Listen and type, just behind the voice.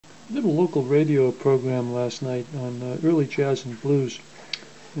did a local radio program last night on early jazz and blues,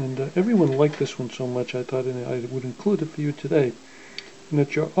 and everyone liked this one so much I thought I would include it for you today. And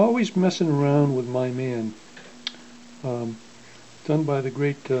that You're Always Messing Around with My Man, done by the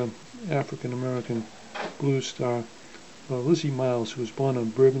great African-American blues star Lizzie Miles, who was born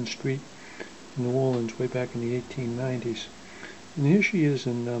on Bourbon Street in New Orleans way back in the 1890s. And here she is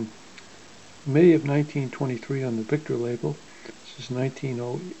in May of 1923 on the Victor label. This is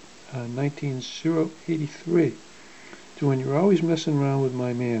 19083, doing You're Always Messing Around with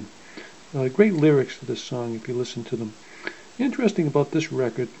My Man. Great lyrics to this song if you listen to them. Interesting about this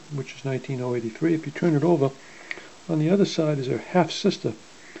record, which is 19083, if you turn it over, on the other side is her half-sister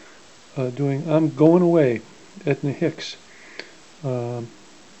doing I'm Going Away, Edna Hicks. So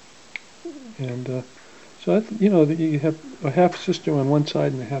you have a half-sister on one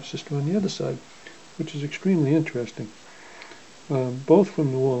side and a half-sister on the other side, which is extremely interesting. Both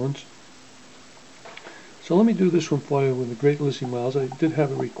from New Orleans. So let me do this one for you with the great Lizzie Miles. I did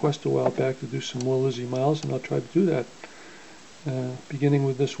have a request a while back to do some more Lizzie Miles, and I'll try to do that. Beginning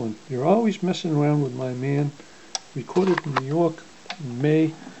with this one. You're Always Messing Around with My Man, recorded in New York in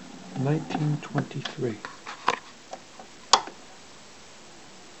May 1923.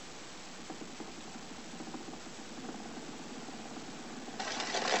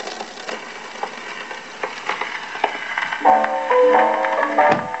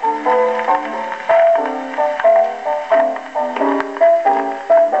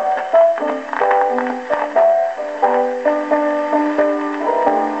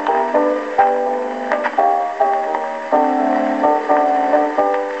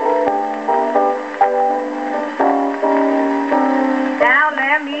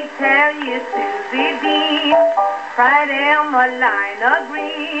 Right down the line of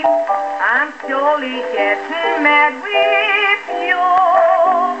green, I'm surely getting mad with you,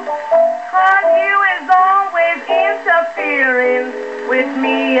 'cause you is always interfering with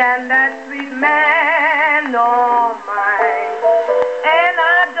me and that sweet man of mine, and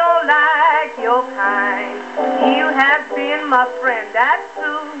I don't like your kind. You have been my friend, that's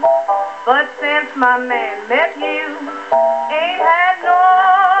true, but since my man met you, ain't had no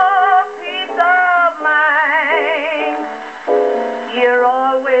peace of mind. You're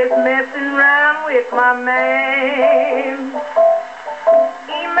always messing around with my man.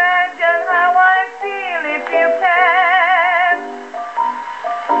 Imagine how I feel if you can.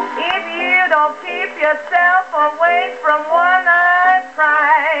 If you don't keep yourself away from one I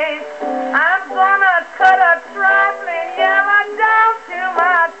prize, I'm gonna cut a trifling yellow down to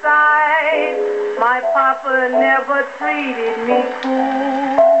my size. My papa never treated me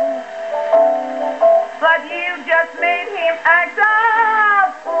cool, but you just made him act a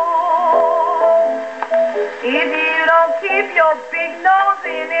fool. If you don't keep your big nose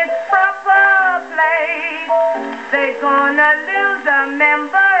in its proper place, they're gonna lose a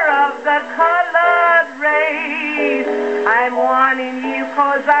member of the colored race. I'm warning you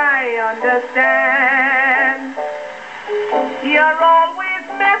 'cause I understand. You're always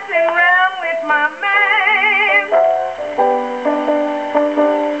messing around with my man.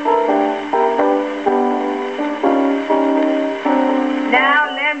 Now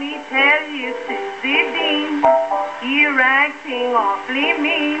let me tell you, Susie Dean, you're acting awfully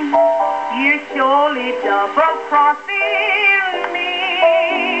mean. You're surely double-crossing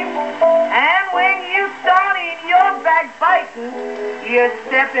me. And when you start in your backbiting, you're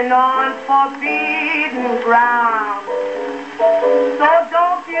stepping on forbidden ground. So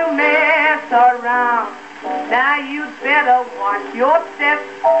don't you mess around. Now you'd better watch your steps.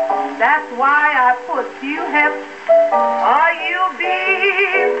 That's why I put you hep, or you'll be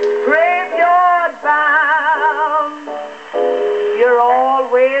graveyard bound. You're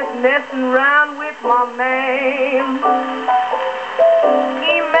always messing around with my man.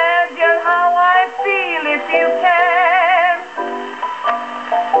 Imagine how I feel if you can.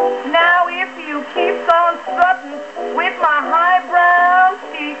 Now if you keep on strutting with my high brown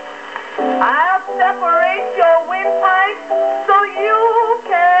cheeks, I'll separate your windpipe so you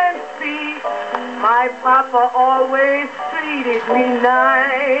can see. My papa always treated me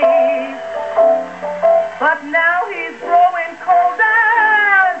nice, but now he's growing cold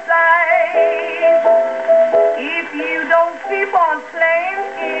as ice. If you don't keep on playing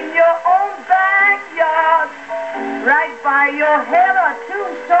in your own backyard, right by your head or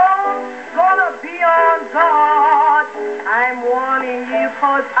tombstone, gonna be on guard. I'm warning you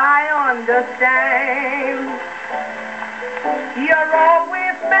 'cause I understand. You're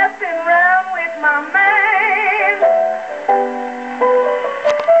always messing around with my man.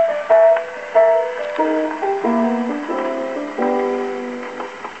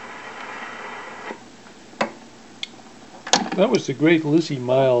 That was the great Lizzie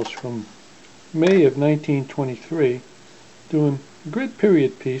Miles from May of 1923, doing a great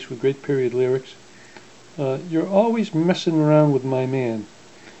period piece with great period lyrics. You're always messing around with my man.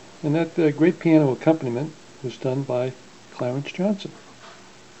 And that great piano accompaniment was done by Clarence Johnson.